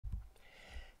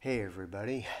Hey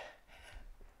everybody,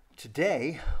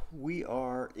 today we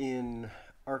are in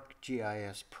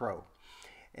ArcGIS Pro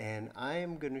and I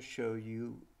am going to show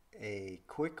you a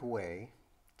quick way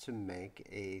to make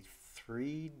a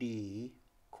 3D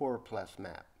Choropleth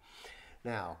map.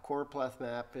 Now, Choropleth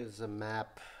map is a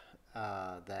map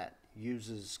that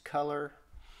uses color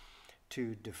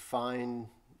to define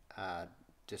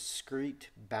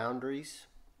discrete boundaries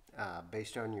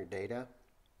based on your data.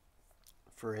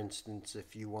 For instance,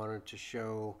 if you wanted to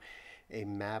show a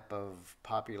map of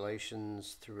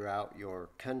populations throughout your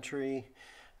country,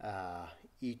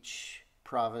 each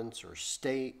province or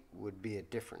state would be a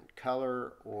different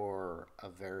color or a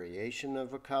variation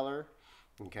of a color,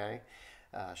 okay?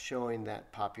 Showing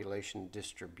that population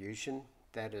distribution,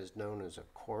 that is known as a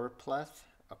choropleth.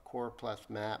 A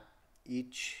choropleth map,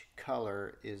 each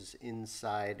color is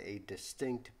inside a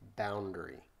distinct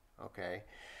boundary, okay?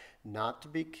 Not to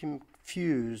be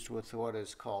confused with what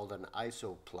is called an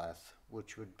isopleth,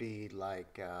 which would be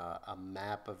like a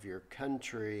map of your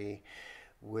country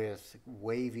with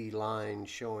wavy lines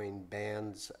showing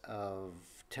bands of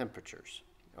temperatures.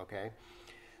 Okay,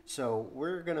 so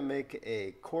we're going to make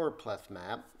a choropleth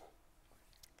map,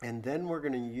 and then we're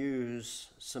going to use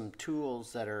some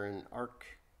tools that are in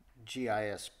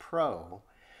ArcGIS Pro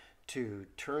to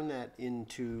turn that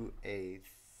into a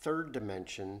third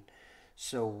dimension,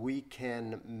 so we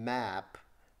can map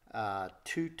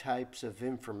two types of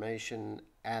information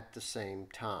at the same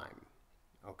time.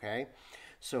 Okay,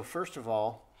 so first of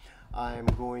all, I'm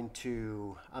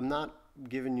not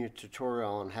giving you a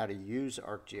tutorial on how to use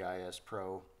ArcGIS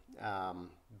Pro,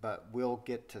 but we'll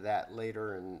get to that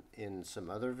later in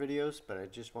some other videos. But I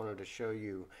just wanted to show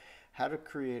you how to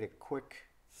create a quick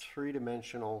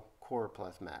three-dimensional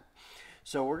choropleth map.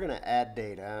 So we're going to add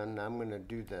data, and I'm going to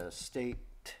do the state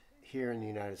here in the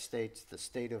United States, the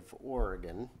state of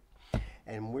Oregon,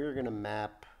 and we're going to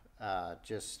map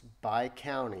just by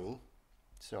county.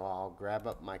 So I'll grab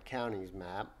up my counties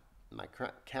map, my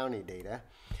county data,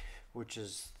 which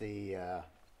is the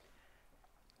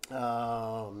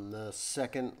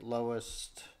second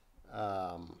lowest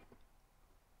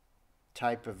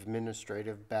type of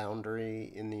administrative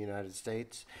boundary in the United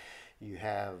States. You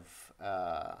have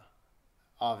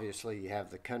obviously you have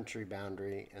the country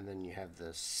boundary, and then you have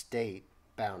the state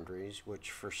boundaries, which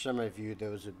for some of you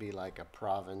those would be like a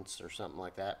province or something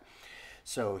like that.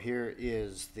 So here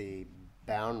is the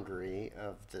boundary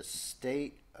of the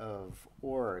state of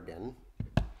Oregon,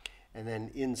 and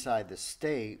then inside the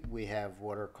state we have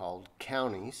what are called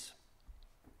counties,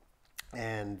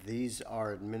 and these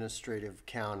are administrative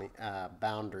county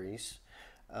boundaries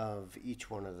of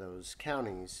each one of those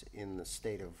counties in the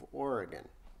state of Oregon.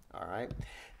 All right,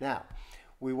 now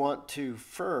we want to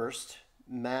first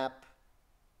map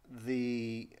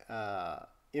the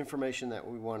information that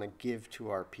we want to give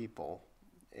to our people,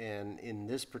 and in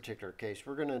this particular case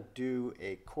we're going to do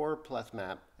a choropleth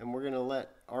map, and we're going to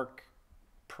let Arc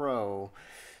Pro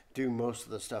do most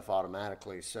of the stuff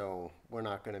automatically, so we're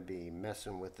not going to be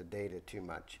messing with the data too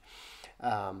much.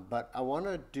 But I want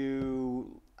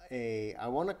to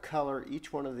color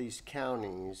each one of these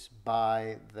counties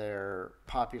by their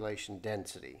population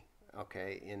density.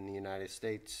 Okay, in the United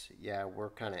States, yeah, we're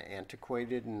kind of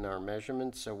antiquated in our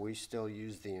measurements, so we still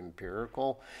use the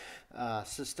empirical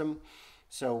system.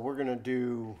 So we're going to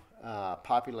do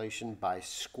population by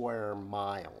square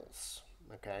miles.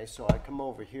 Okay, so I come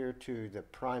over here to the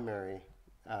primary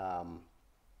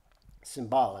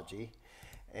symbology,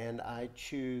 and I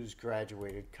choose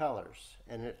graduated colors,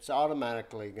 and it's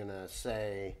automatically going to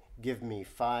say give me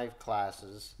 5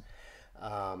 classes.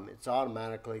 It's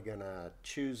automatically going to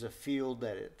choose a field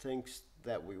that it thinks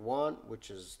that we want, which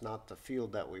is not the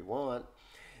field that we want.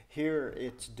 Here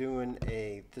it's doing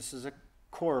this is a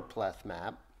choropleth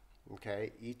map.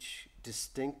 Okay, each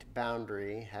distinct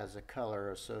boundary has a color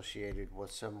associated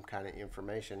with some kind of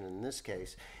information. In this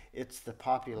case, it's the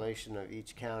population of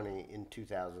each county in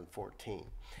 2014.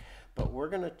 But we're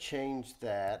going to change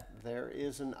that. There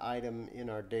is an item in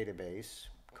our database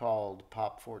called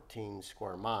Pop14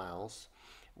 square miles,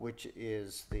 which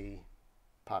is the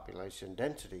population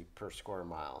density per square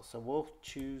mile. So we'll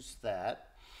choose that,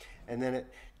 and then it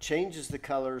changes the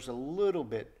colors a little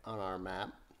bit on our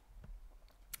map.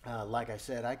 Like I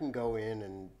said, I can go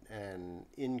in and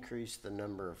increase the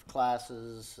number of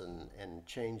classes and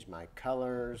change my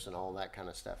colors and all that kind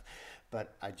of stuff.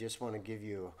 But I just want to give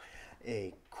you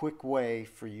a quick way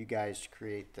for you guys to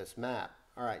create this map.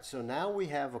 All right, so now we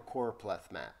have a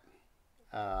choropleth map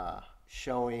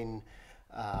showing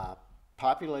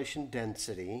population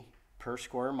density per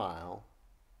square mile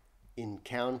in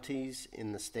counties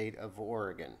in the state of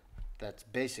Oregon. that's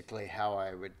basically how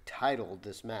I would title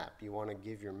this map. You want to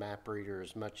give your map reader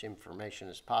as much information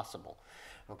as possible.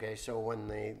 Okay, so when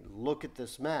they look at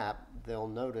this map, they'll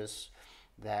notice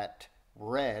that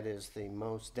red is the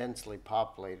most densely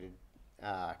populated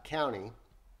county,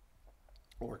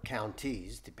 or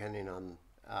counties, depending on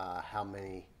how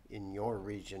many in your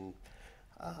region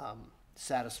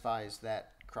satisfies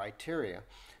that criteria.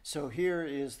 So here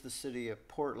is the city of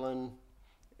Portland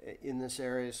in this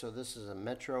area. So this is a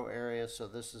metro area. So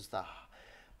this is the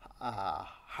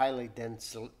highly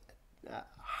dense,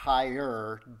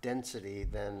 higher density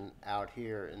than out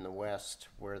here in the west,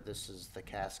 where this is the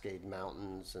Cascade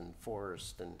Mountains and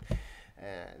forest and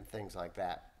things like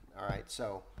that. All right,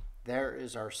 so there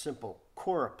is our simple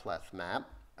Choropleth map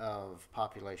of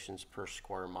populations per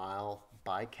square mile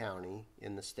by county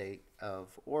in the state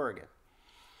of Oregon.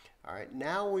 All right,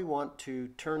 now we want to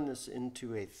turn this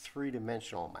into a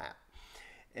three-dimensional map.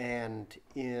 And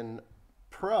in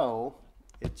Pro,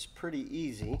 it's pretty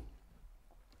easy.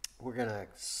 We're going to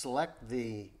select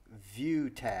the View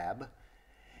tab,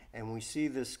 and we see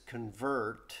this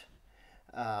convert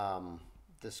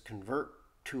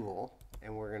tool,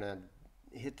 and we're going to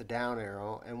hit the down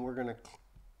arrow, and we're going to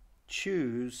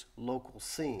choose Local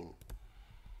Scene.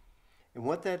 And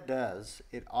what that does,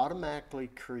 it automatically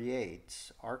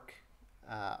creates, Arc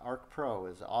Pro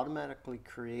is automatically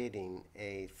creating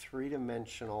a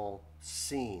three-dimensional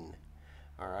scene.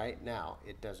 All right, now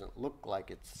it doesn't look like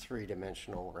it's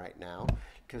three-dimensional right now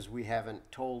because we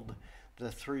haven't told the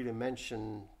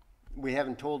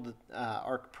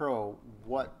Arc Pro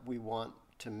what we want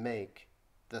to make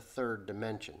the third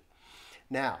dimension.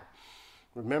 Now,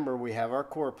 remember, we have our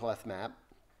Choropleth map,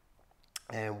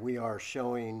 and we are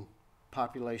showing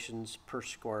populations per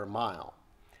square mile.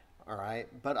 All right,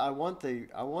 but I want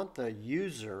the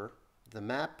user, the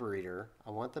map reader, I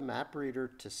want the map reader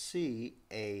to see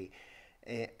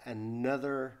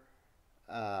another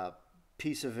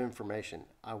piece of information.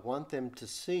 I want them to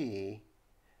see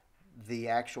the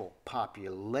actual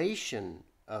population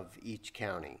of each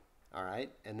county. All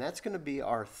right, and that's going to be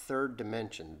our third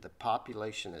dimension, the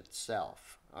population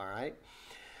itself. All right,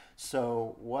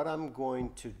 so what I'm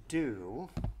going to do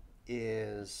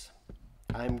is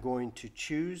I'm going to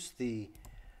choose the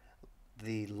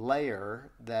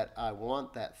layer that I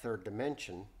want that third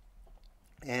dimension.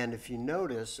 And if you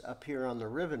notice up here on the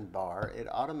ribbon bar, it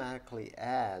automatically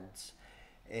adds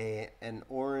an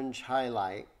orange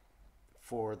highlight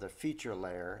for the feature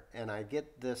layer, and I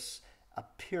get this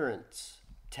appearance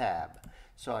tab.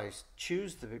 So I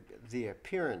choose the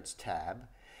appearance tab,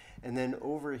 and then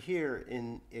over here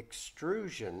in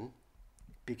extrusion,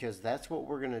 because that's what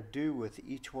we're going to do with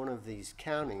each one of these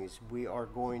counties, we are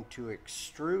going to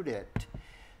extrude it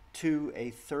to a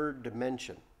third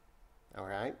dimension. All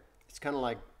right, it's kind of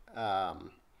like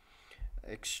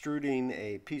extruding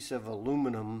a piece of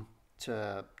aluminum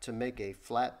to make a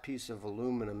flat piece of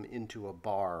aluminum into a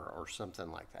bar or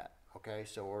something like that. Okay,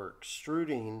 so we're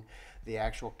extruding the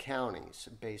actual counties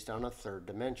based on a third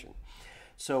dimension.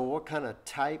 So what kind of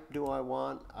type do I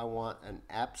want? I want an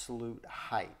absolute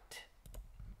height.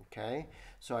 Okay,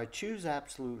 so I choose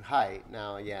absolute height.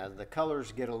 Now, yeah, the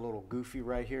colors get a little goofy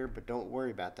right here, but don't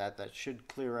worry about that. That should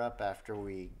clear up after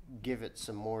we give it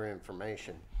some more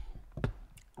information.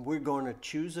 We're going to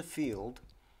choose a field,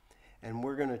 and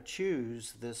we're going to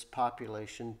choose this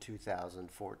population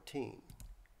 2014.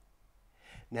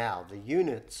 Now, the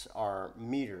units are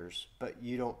meters, but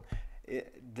you don't,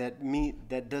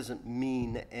 that doesn't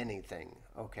mean anything,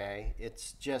 okay?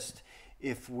 It's just,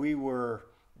 if we were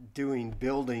doing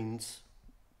buildings,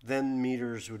 then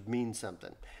meters would mean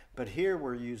something. But here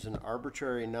we're using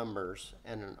arbitrary numbers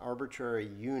and an arbitrary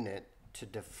unit to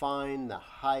define the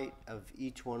height of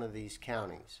each one of these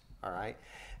counties. All right,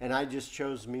 and I just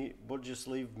chose we'll just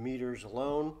leave meters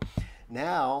alone.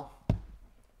 Now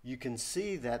you can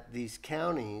see that these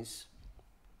counties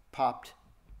popped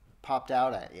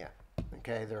out at you.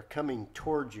 Okay, they're coming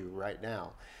towards you right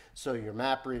now. So your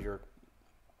map reader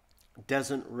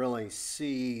doesn't really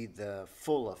see the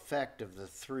full effect of the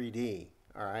 3D.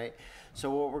 All right,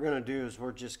 so what we're going to do is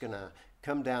we're just going to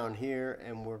come down here,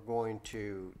 and we're going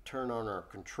to turn on our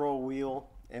control wheel,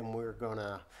 and we're going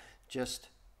to just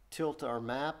tilt our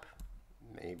map.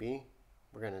 Maybe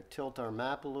we're going to tilt our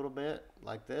map a little bit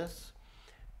like this.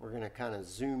 We're going to kind of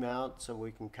zoom out so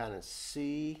we can kind of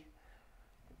see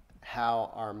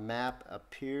how our map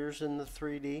appears in the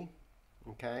 3D.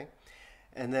 Okay,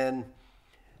 and then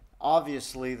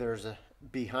obviously there's a,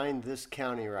 behind this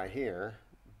county right here,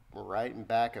 right in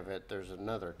back of it, there's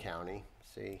another county.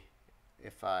 See,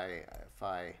 if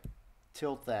I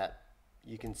tilt that,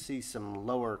 you can see some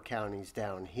lower counties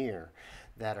down here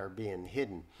that are being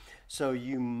hidden. So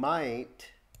you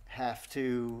might have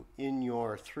to, in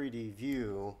your 3D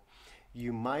view,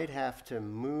 you might have to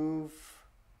move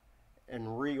and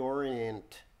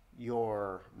reorient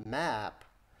your map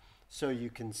so you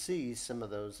can see some of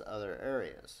those other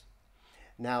areas.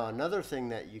 Now, another thing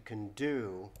that you can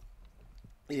do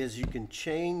is you can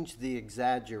change the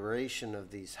exaggeration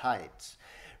of these heights.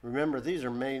 Remember, these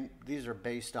are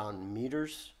based on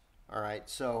meters. All right,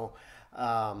 so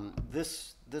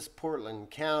this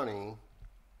Portland County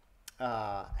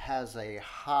has a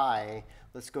high.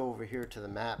 Let's go over here to the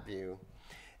map view,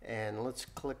 and let's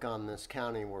click on this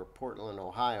county where Portland,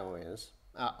 Ohio is.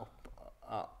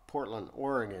 Portland,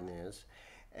 Oregon is.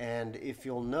 And if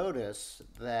you'll notice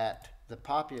that the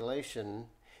population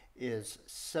is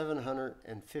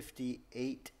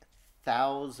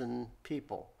 758,000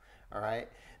 people. All right.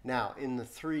 Now, in the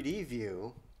 3D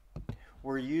view,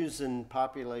 we're using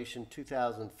population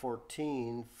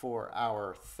 2014 for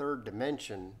our third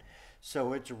dimension.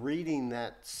 So it's reading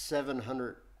that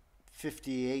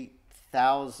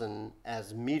 758,000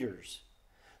 as meters.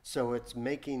 So it's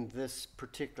making this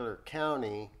particular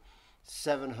county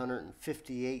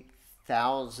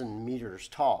 758,000 meters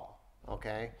tall.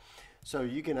 Okay, so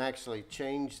you can actually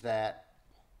change that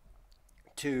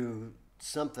to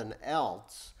something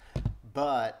else,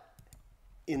 but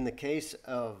in the case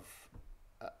of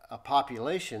a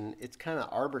population, it's kind of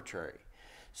arbitrary.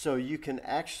 So you can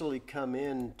actually come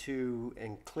in to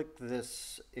and click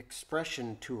this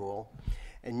expression tool,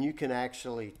 and you can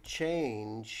actually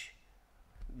change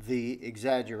the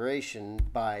exaggeration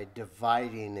by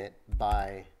dividing it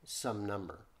by some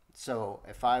number. So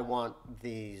if I want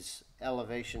these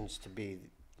elevations to be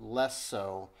less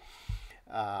so,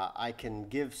 I can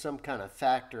give some kind of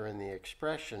factor in the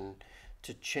expression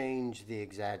to change the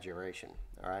exaggeration.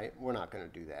 All right, we're not going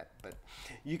to do that, but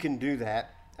you can do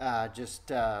that.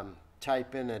 Just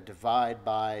type in a divide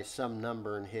by some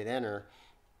number and hit enter,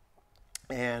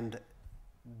 and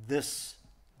this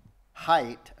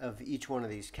height of each one of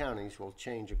these counties will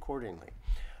change accordingly.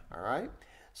 All right,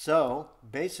 so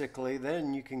basically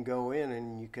then you can go in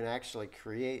and you can actually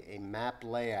create a map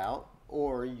layout,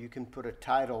 or you can put a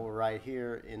title right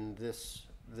here in this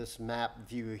map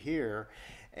view here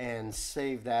and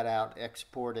save that out,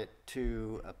 export it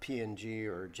to a PNG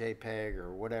or a JPEG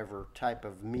or whatever type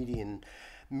of medium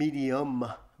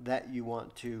that you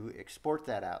want to export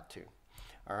that out to.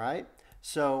 All right,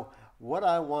 so what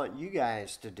I want you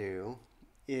guys to do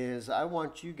is I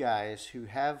want you guys who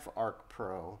have Arc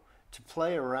Pro to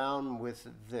play around with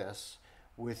this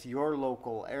with your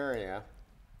local area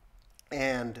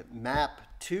and map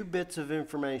 2 bits of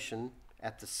information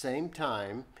at the same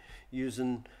time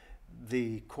using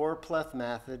the Choropleth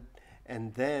method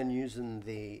and then using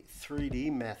the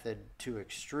 3D method to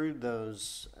extrude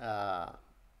those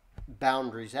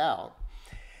boundaries out.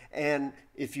 And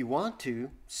if you want to,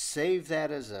 save that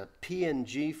as a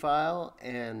PNG file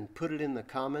and put it in the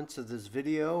comments of this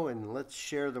video, and let's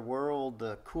share the world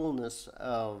the coolness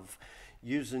of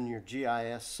using your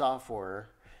GIS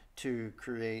software to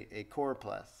create a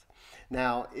Choropleth.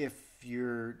 Now, if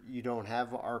you don't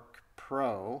have Arc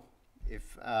Pro,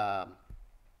 if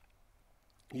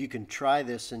you can try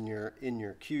this in your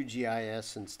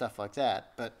QGIS and stuff like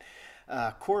that, but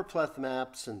Choropleth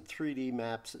maps and 3D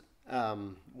maps.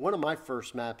 One of my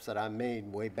first maps that I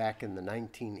made way back in the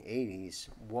 1980s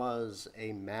was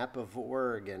a map of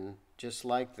Oregon just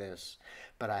like this,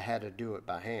 but I had to do it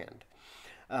by hand.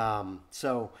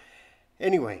 So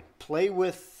anyway, play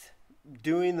with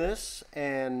doing this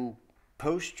and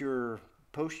post your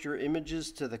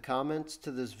images to the comments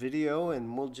to this video,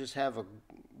 and we'll just have a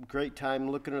great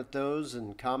time looking at those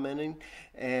and commenting.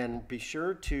 And be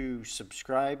sure to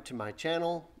subscribe to my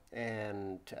channel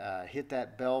and hit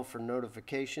that bell for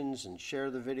notifications and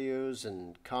share the videos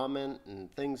and comment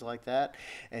and things like that.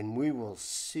 And we will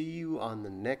see you on the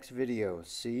next video.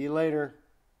 See you later.